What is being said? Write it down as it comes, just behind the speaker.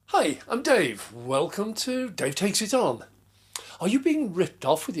Hi, I'm Dave. Welcome to Dave Takes It On. Are you being ripped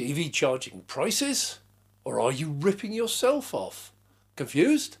off with EV charging prices? Or are you ripping yourself off?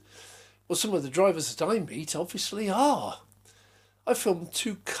 Confused? Well, some of the drivers that I meet obviously are. I filmed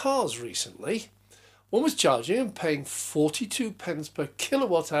 2 cars recently. One was charging and paying 42 pence per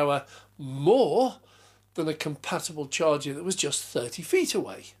kilowatt hour more than a compatible charger that was just 30 feet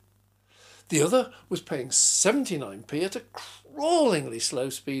away. The other was paying 79p at a crawlingly slow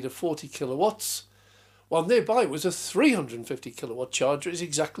speed of 40 kilowatts, while nearby was a 350 kilowatt charger at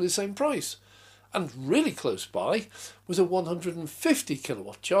exactly the same price. And really close by was a 150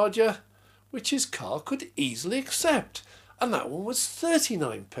 kilowatt charger, which his car could easily accept, and that one was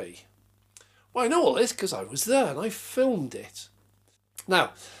 39p. Well, I know all this because I was there and I filmed it.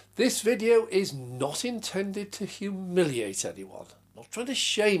 Now, this video is not intended to humiliate anyone, not trying to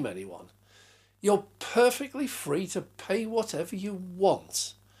shame anyone. You're perfectly free to pay whatever you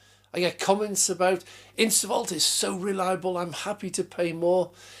want. I get comments about Instavolt is so reliable, I'm happy to pay more.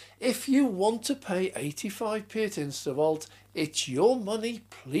 If you want to pay 85p at Instavolt, it's your money,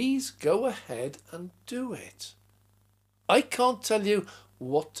 please go ahead and do it. I can't tell you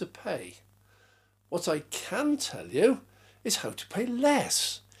what to pay. What I can tell you is how to pay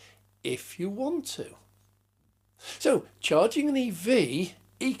less, if you want to. So, charging an EV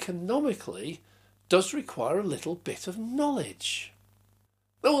economically does require a little bit of knowledge.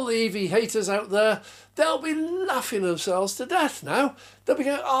 All the EV haters out there, they'll be laughing themselves to death now. They'll be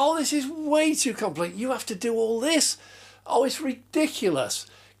going, oh, this is way too complex. You have to do all this. Oh, it's ridiculous.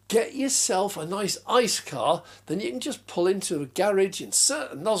 Get yourself a nice ICE car, then you can just pull into a garage,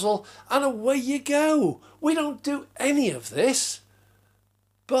 insert a nozzle, and away you go. We don't do any of this.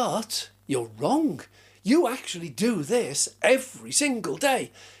 But you're wrong. You actually do this every single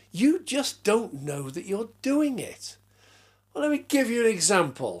day. You just don't know that you're doing it. Well, let me give you an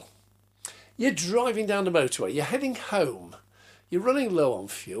example. You're driving down the motorway, you're heading home, you're running low on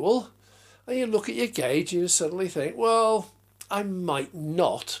fuel, and you look at your gauge and you suddenly think, well, I might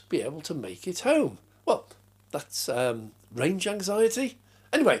not be able to make it home. Well, that's range anxiety.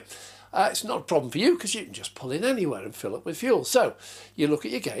 Anyway, it's not a problem for you because you can just pull in anywhere and fill up with fuel. So you look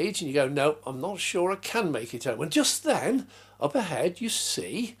at your gauge and you go, no, I'm not sure I can make it home. And just then, up ahead, you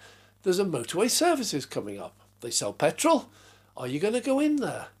see there's a motorway services coming up. They sell petrol. Are you going to go in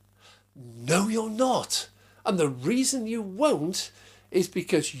there? No, you're not. And the reason you won't is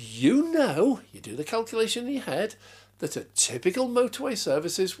because you know, you do the calculation in your head, that a typical motorway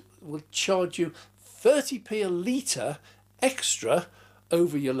services will charge you 30p a litre extra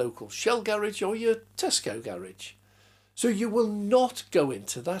over your local Shell garage or your Tesco garage. So you will not go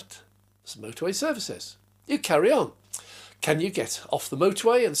into that motorway services. You carry on. Can you get off the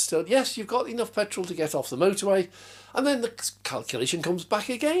motorway and still, yes, you've got enough petrol to get off the motorway, and then the calculation comes back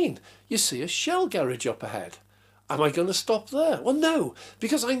again. You see a Shell garage up ahead. Am I going to stop there? Well, no,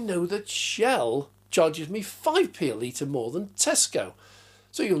 because I know that Shell charges me 5p a litre more than Tesco.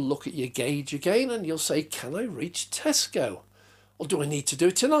 So you'll look at your gauge again and you'll say, can I reach Tesco? Or do I need to do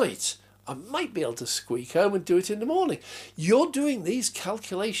it tonight? I might be able to squeak home and do it in the morning. You're doing these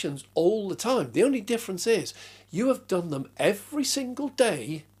calculations all the time. The only difference is you have done them every single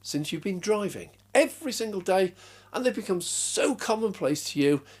day since you've been driving. Every single day. And they become so commonplace to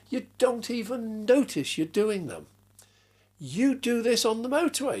you, you don't even notice you're doing them. You do this on the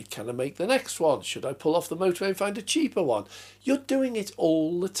motorway. Can I make the next one? Should I pull off the motorway and find a cheaper one? You're doing it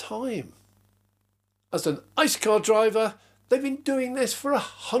all the time. As an ICE car driver, they've been doing this for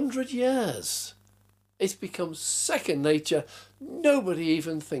 100 years. It's become second nature. Nobody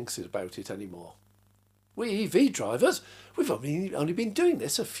even thinks about it anymore. We EV drivers, we've only been doing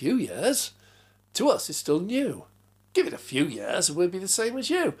this a few years. To us, it's still new. Give it a few years and we'll be the same as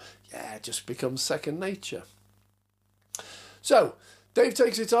you. Yeah, it just becomes second nature. So, Dave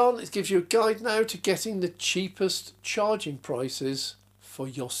Takes It On. It gives you a guide now to getting the cheapest charging prices for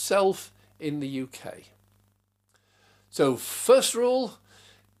yourself in the UK. So, first rule,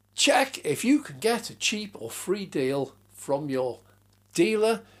 check if you can get a cheap or free deal from your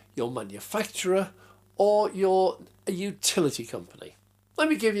dealer, your manufacturer, or a utility company. Let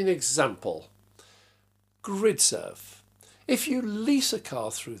me give you an example. GridServe. If you lease a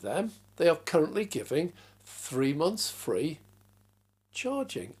car through them, they are currently giving 3 months free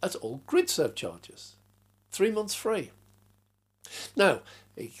charging at all GridServe chargers. 3 months free. Now,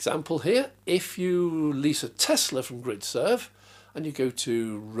 example here, if you lease a Tesla from GridServe and you go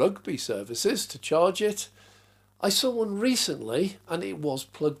to Rugby Services to charge it, I saw one recently and it was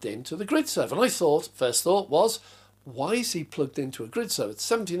plugged into the GridServe. And I thought, first thought was, why is he plugged into a GridServe at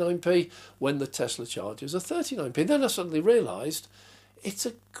 79p when the Tesla chargers are 39p? And then I suddenly realised it's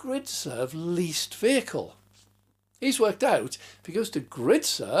a GridServe leased vehicle. He's worked out if he goes to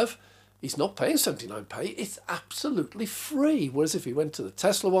GridServe, he's not paying 79p, it's absolutely free. Whereas if he went to the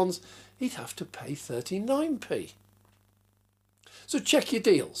Tesla ones, he'd have to pay 39p. So check your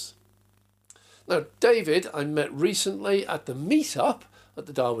deals. Now, David, I met recently at the meetup at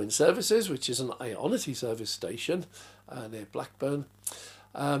the Darwin Services, which is an Ionity service station near Blackburn.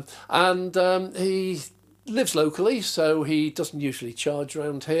 He lives locally, so he doesn't usually charge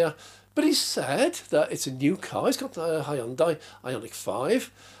around here. But he said that it's a new car. He's got a Hyundai Ioniq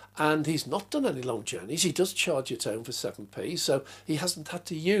 5, and he's not done any long journeys. He does charge at home for 7p, so he hasn't had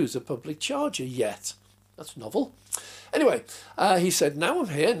to use a public charger yet. That's novel. Anyway, he said, now I'm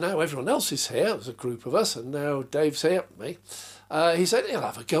here, now everyone else is here. There's a group of us, and now Dave's here, me. He said he'll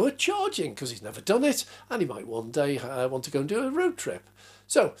have a go at charging because he's never done it, and he might one day want to go and do a road trip.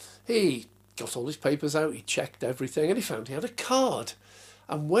 So he got all his papers out, he checked everything, and he found he had a card.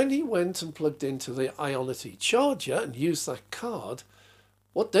 And when he went and plugged into the Ionity charger and used that card,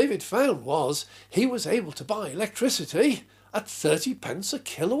 what David found was he was able to buy electricity at 30 pence a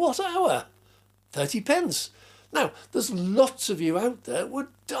kilowatt hour. 30 pence. Now, there's lots of you out there would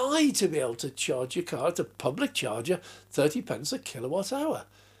die to be able to charge your car at a public charger, 30 pence a kilowatt hour.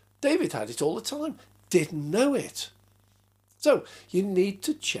 David had it all the time, didn't know it. So you need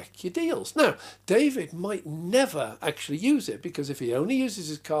to check your deals. Now, David might never actually use it because if he only uses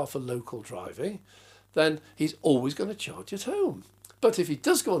his car for local driving, then he's always going to charge at home. But if he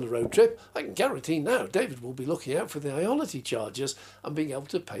does go on a road trip, I can guarantee now David will be looking out for the Ionity chargers and being able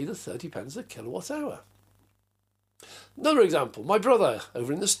to pay the 30 pence a kilowatt hour. Another example, my brother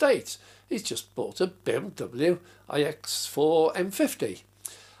over in the States, he's just bought a BMW iX4 M50.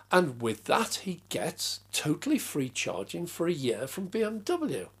 And with that, he gets totally free charging for a year from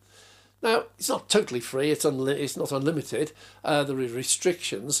BMW. Now, it's not totally free, it's not unlimited. There are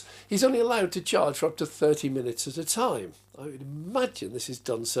restrictions. He's only allowed to charge for up to 30 minutes at a time. I would imagine this is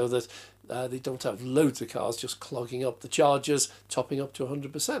done so that they don't have loads of cars just clogging up the chargers, topping up to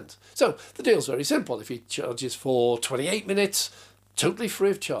 100%. So the deal's very simple. If he charges for 28 minutes, totally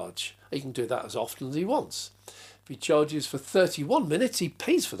free of charge. He can do that as often as he wants. If he charges for 31 minutes, he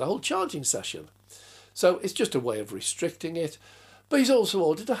pays for the whole charging session. So it's just a way of restricting it. But he's also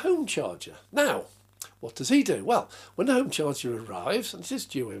ordered a home charger. Now, what does he do? Well, when the home charger arrives, and it is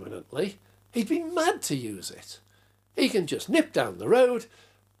due imminently, he'd be mad to use it. He can just nip down the road,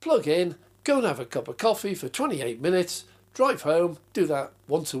 plug in, go and have a cup of coffee for 28 minutes, drive home, do that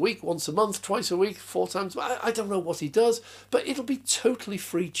once a week, once a month, twice a week, 4 times. I don't know what he does, but it'll be totally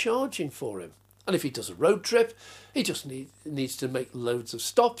free charging for him. And if he does a road trip, he just needs to make loads of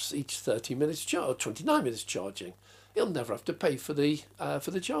stops, each 30 minutes or 29 minutes charging. He'll never have to pay for the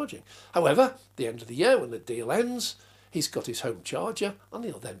charging. However, at the end of the year, when the deal ends, he's got his home charger and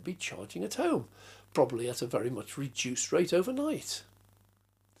he'll then be charging at home, probably at a very much reduced rate overnight.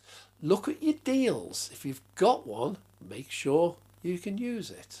 Look at your deals. If you've got one, make sure you can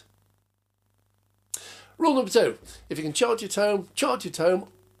use it. Rule number 2, if you can charge at home,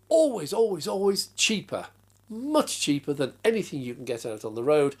 always, always, always cheaper. Much cheaper than anything you can get out on the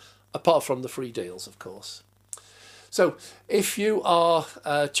road, apart from the free deals, of course. So if you are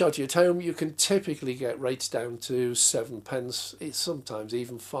charging at home, you can typically get rates down to 7 pence, it's sometimes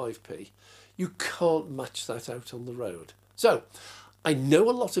even 5p. You can't match that out on the road. So I know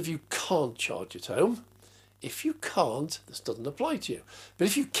a lot of you can't charge at home. If you can't, this doesn't apply to you. But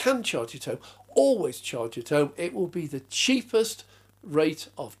if you can charge at home, always charge at home. It will be the cheapest rate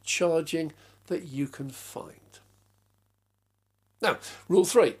of charging that you can find. Now, rule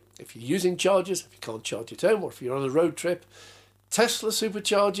 3, if you're using chargers, if you can't charge at home or if you're on a road trip, Tesla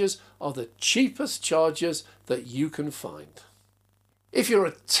superchargers are the cheapest chargers that you can find. If you're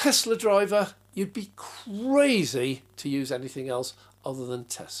a Tesla driver, you'd be crazy to use anything else other than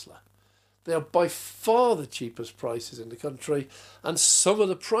Tesla. They are by far the cheapest prices in the country, and some of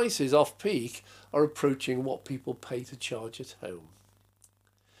the prices off peak are approaching what people pay to charge at home.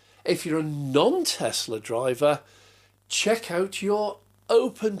 If you're a non-Tesla driver, check out your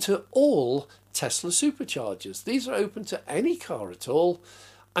open to all Tesla superchargers. These are open to any car at all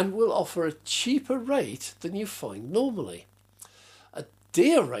and will offer a cheaper rate than you find normally. A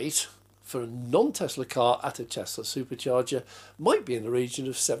dear rate for a non-Tesla car at a Tesla supercharger might be in the region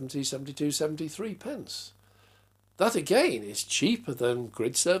of 70, 72, 73 pence. That again is cheaper than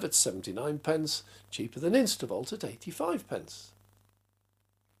GridServe at 79 pence, cheaper than Instavolt at 85 pence.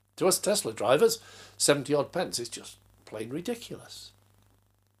 To us Tesla drivers, 70 odd pence is just plain ridiculous.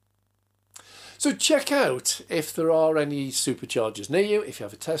 So check out if there are any superchargers near you. If you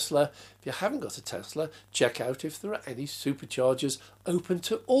have a Tesla, if you haven't got a Tesla, check out if there are any superchargers open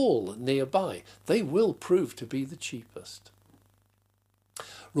to all nearby. They will prove to be the cheapest.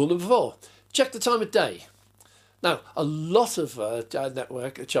 Rule number 4, check the time of day. Now, a lot of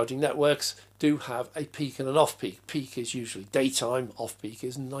charging networks do have a peak and an off-peak. Peak is usually daytime, off-peak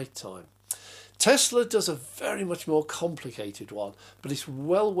is nighttime. Tesla does a very much more complicated one, but it's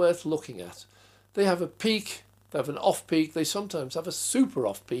well worth looking at. They have a peak, they have an off-peak, they sometimes have a super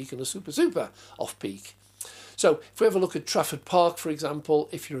off-peak and a super off-peak. So if we have a look at Trafford Park, for example,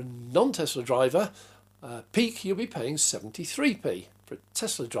 if you're a non-Tesla driver, peak you'll be paying 73p. For a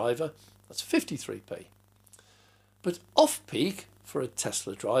Tesla driver, that's 53p. But off-peak for a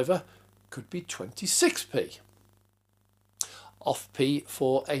Tesla driver could be 26p. Off-peak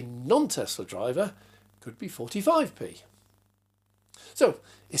for a non-Tesla driver could be 45p. So,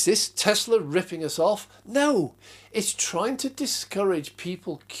 is this Tesla ripping us off? No, it's trying to discourage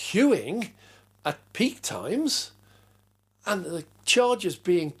people queuing at peak times and the chargers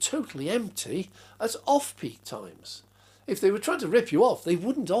being totally empty at off-peak times. If they were trying to rip you off, they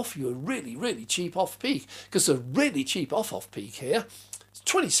wouldn't offer you a really, really cheap off-peak, because the really cheap off-peak here is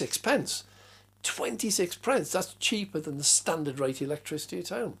 26 pence. 26 pence, that's cheaper than the standard rate electricity at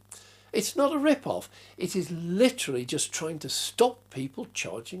home. It's not a rip-off. It is literally just trying to stop people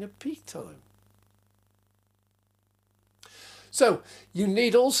charging at peak time. So you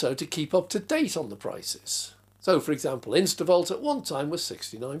need also to keep up to date on the prices. So for example, Instavolt at one time was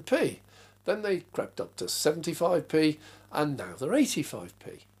 69p. Then they crept up to 75p and now they're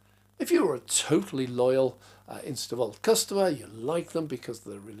 85p. If you were a totally loyal Instavolt customer, you like them because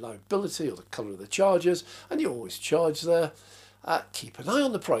of the reliability or the colour of the chargers and you always charge there, keep an eye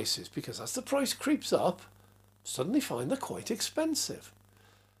on the prices, because as the price creeps up, suddenly find they're quite expensive.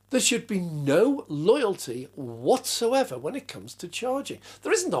 There should be no loyalty whatsoever when it comes to charging.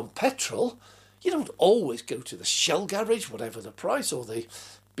 There isn't on petrol. You don't always go to the Shell garage, whatever the price, or the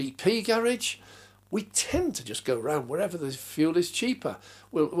BP garage. We tend to just go around wherever the fuel is cheaper.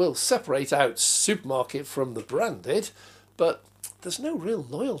 We'll separate out supermarket from the branded, but there's no real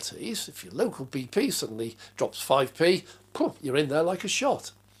loyalties. If your local BP suddenly drops 5p, you're in there like a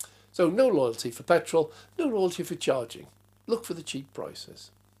shot. So no loyalty for petrol, no loyalty for charging. Look for the cheap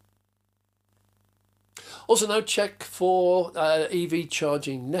prices. Also now check for EV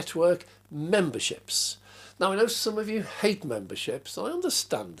charging network memberships. Now I know some of you hate memberships, and I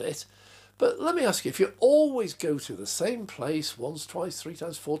understand it, but let me ask you, if you always go to the same place once, twice, 3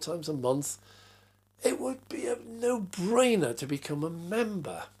 times, 4 times a month, it would be a no-brainer to become a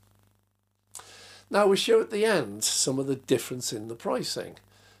member. Now we show at the end some of the difference in the pricing,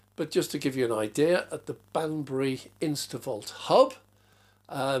 but just to give you an idea, at the Banbury Instavolt hub,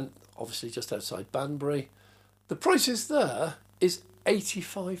 obviously just outside Banbury, the prices there is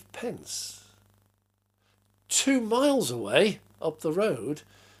 85 pence. 2 miles away up the road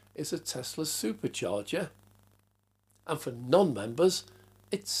is a Tesla supercharger, and for non-members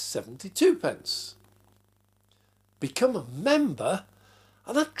it's 72 pence. Become a member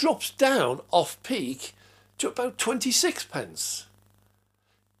and that drops down off peak to about 26 pence.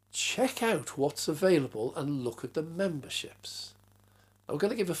 Check out what's available and look at the memberships. I'm going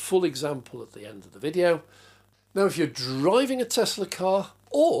to give a full example at the end of the video. Now if you're driving a Tesla car,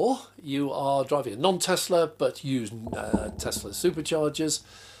 or you are driving a non-Tesla but use Tesla superchargers,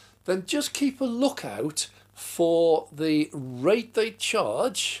 then just keep a lookout for the rate they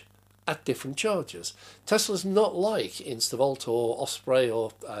charge at different chargers. Tesla's not like Instavolt or Osprey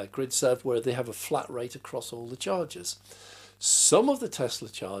or GridServe, where they have a flat rate across all the chargers. Some of the Tesla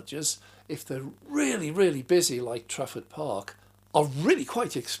chargers, if they're really, really busy like Trafford Park, are really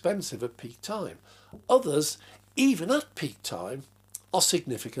quite expensive at peak time. Others, even at peak time, are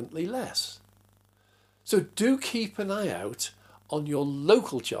significantly less. So do keep an eye out on your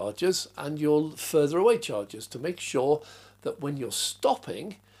local chargers and your further away chargers to make sure that when you're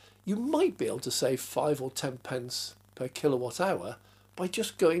stopping, you might be able to save 5 or 10 pence per kilowatt hour by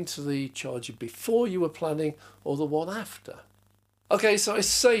just going to the charger before you were planning or the one after. Okay, so I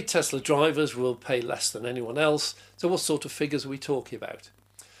say Tesla drivers will pay less than anyone else. So what sort of figures are we talking about?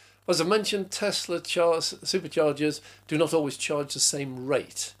 As I mentioned, Tesla superchargers do not always charge the same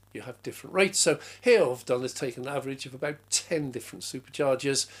rate. You have different rates. So here I've done is taken an average of about 10 different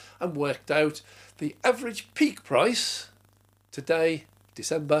superchargers and worked out the average peak price today,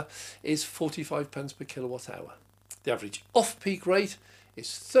 December, is 45 pence per kilowatt hour. The average off-peak rate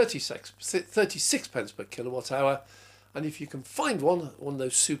is 36 pence per kilowatt hour. And if you can find one of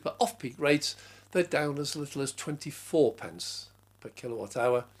those super off-peak rates, they're down as little as 24 pence per kilowatt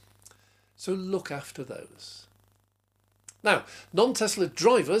hour. So look after those. Now, non-Tesla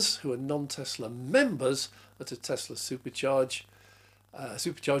drivers who are non-Tesla members at a Tesla supercharger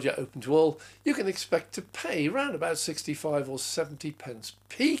open to all, you can expect to pay around about 65 or 70 pence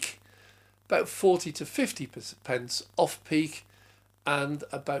peak, about 40 to 50 pence off peak, and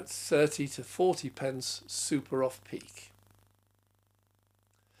about 30 to 40 pence super off peak.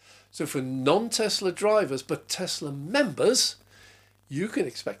 So for non-Tesla drivers but Tesla members, you can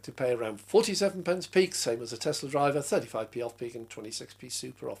expect to pay around 47 pence peak, same as a Tesla driver, 35p off peak and 26p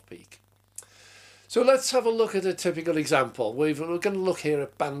super off peak. So let's have a look at a typical example. We're going to look here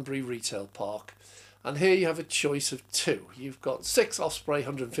at Banbury Retail Park. And here you have a choice of two. You've got 6 Osprey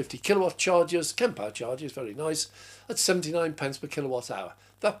 150 kilowatt chargers, Kempower chargers, very nice, at 79 pence per kilowatt hour.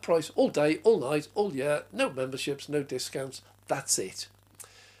 That price all day, all night, all year, no memberships, no discounts, that's it.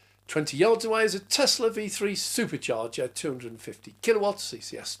 20 yards away is a Tesla V3 supercharger, 250 kilowatts,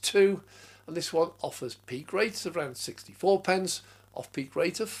 CCS2, and this one offers peak rates of around 64 pence, off-peak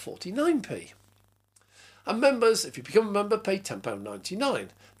rate of 49p. And members, if you become a member, pay £10.99.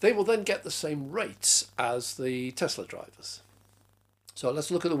 They will then get the same rates as the Tesla drivers. So let's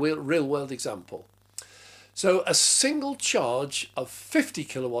look at the real-world example. So a single charge of 50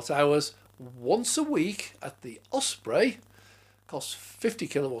 kilowatt hours once a week at the Osprey costs 50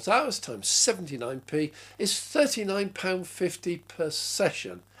 kilowatt hours times 79p is £39.50 per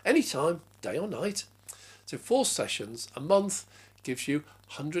session, anytime, day or night. So 4 sessions a month gives you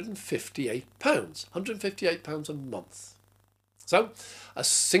 £158 a month. So a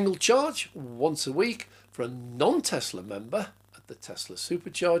single charge once a week for a non-Tesla member at the Tesla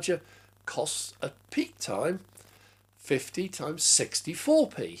supercharger costs at peak time 50 times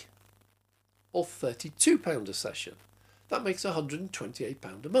 64p or £32 a session. That makes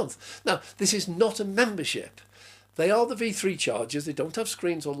 £128 a month. Now, this is not a membership. They are the V3 chargers. They don't have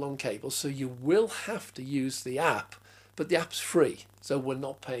screens or long cables, so you will have to use the app, but the app's free. So we're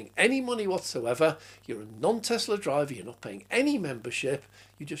not paying any money whatsoever. You're a non-Tesla driver. You're not paying any membership.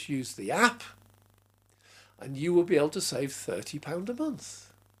 You just use the app, and you will be able to save £30 a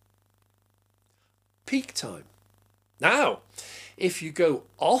month. Peak time. Now, if you go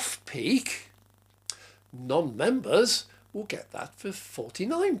off-peak, non-members will get that for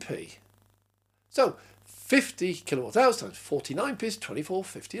 49p. So 50 kilowatt hours times 49p is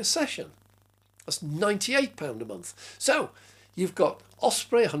 £24.50 a session. That's £98 a month. So you've got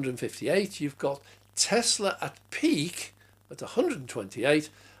Osprey 158, you've got Tesla at peak at 128,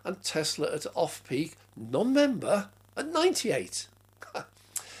 and Tesla at off-peak, non-member, at 98.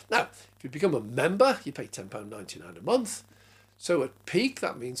 Now, if you become a member, you pay £10.99 a month. So at peak,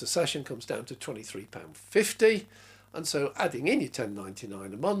 that means a session comes down to £23.50. And so adding in your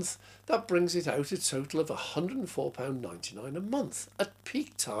 £10.99 a month, that brings it out a total of £104.99 a month at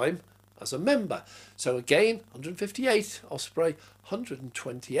peak time as a member. So again, 158 Osprey,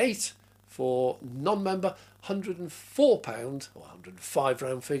 128 for non-member, £104 or 105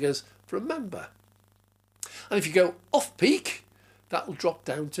 round figures for a member. And if you go off peak, that will drop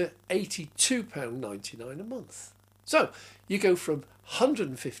down to £82.99 a month. So you go from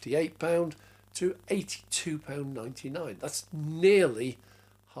 £158 to £82.99. That's nearly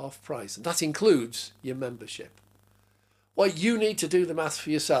half price, and that includes your membership. Well, you need to do the maths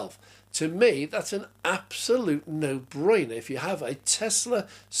for yourself. To me, that's an absolute no-brainer. If you have a Tesla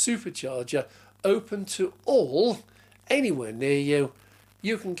supercharger open to all anywhere near you,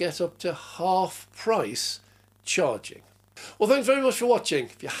 you can get up to half price charging. Well, thanks very much for watching.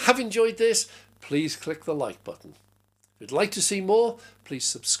 If you have enjoyed this, please click the like button. If you'd like to see more, please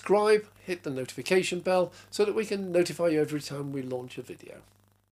subscribe, hit the notification bell so that we can notify you every time we launch a video.